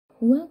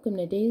Welcome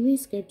to Daily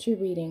Scripture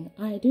Reading.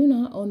 I do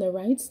not own the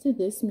rights to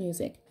this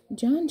music.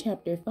 John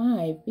chapter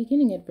 5,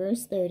 beginning at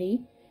verse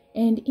 30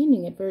 and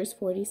ending at verse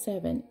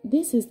 47.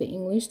 This is the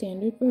English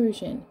Standard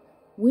Version.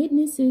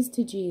 Witnesses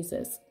to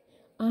Jesus.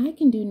 I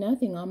can do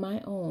nothing on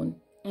my own.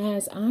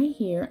 As I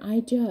hear,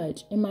 I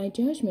judge, and my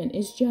judgment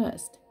is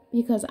just,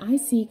 because I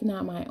seek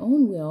not my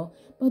own will,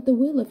 but the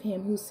will of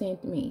him who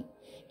sent me.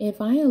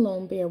 If I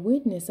alone bear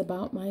witness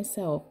about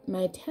myself,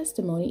 my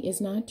testimony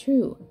is not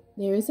true.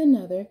 There is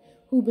another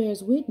who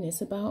bears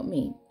witness about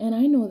me, and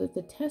I know that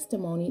the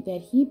testimony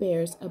that he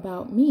bears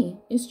about me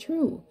is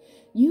true.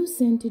 You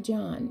sent to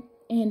John,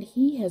 and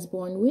he has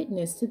borne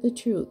witness to the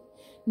truth.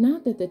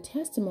 Not that the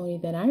testimony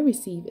that I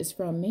receive is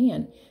from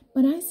man,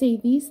 but I say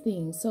these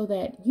things so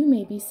that you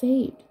may be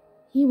saved.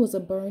 He was a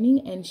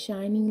burning and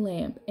shining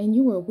lamp, and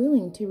you were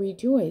willing to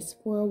rejoice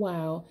for a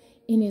while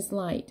in his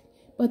light.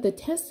 But the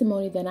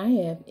testimony that I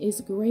have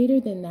is greater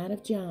than that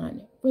of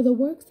John. For the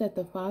works that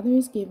the Father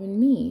has given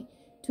me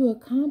to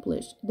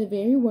accomplish, the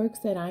very works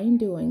that I am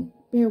doing,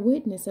 bear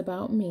witness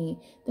about me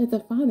that the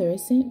Father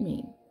has sent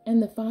me.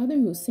 And the Father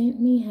who sent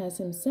me has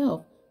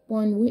himself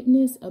borne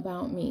witness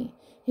about me.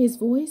 His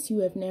voice you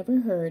have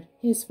never heard,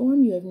 his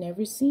form you have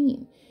never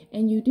seen,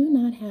 and you do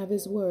not have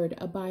his word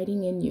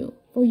abiding in you,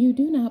 for you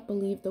do not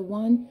believe the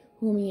one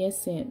whom he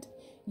has sent.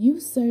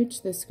 You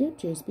search the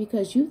scriptures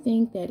because you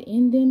think that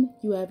in them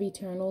you have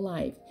eternal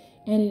life,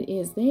 and it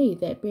is they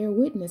that bear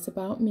witness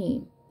about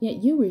me.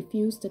 Yet you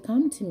refuse to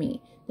come to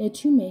me,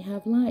 that you may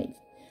have life.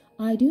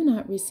 I do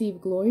not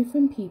receive glory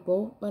from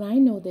people, but I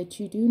know that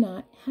you do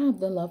not have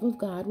the love of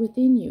God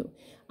within you.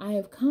 I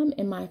have come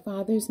in my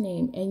Father's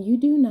name, and you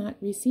do not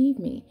receive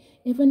me.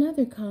 If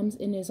another comes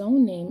in his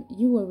own name,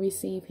 you will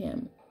receive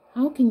him.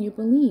 How can you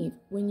believe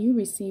when you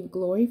receive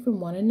glory from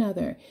one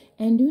another,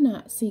 and do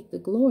not seek the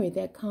glory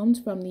that comes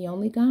from the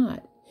only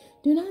God?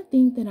 Do not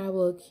think that I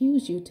will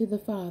accuse you to the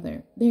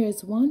Father. There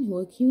is one who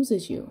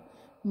accuses you,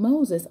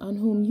 Moses, on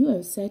whom you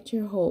have set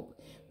your hope.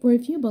 For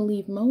if you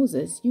believe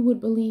Moses, you would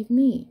believe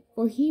me,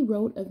 for he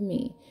wrote of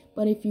me.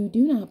 But if you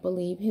do not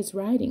believe his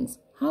writings,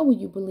 how will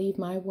you believe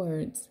my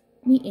words?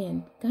 The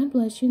end. God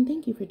bless you, and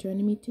thank you for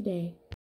joining me today.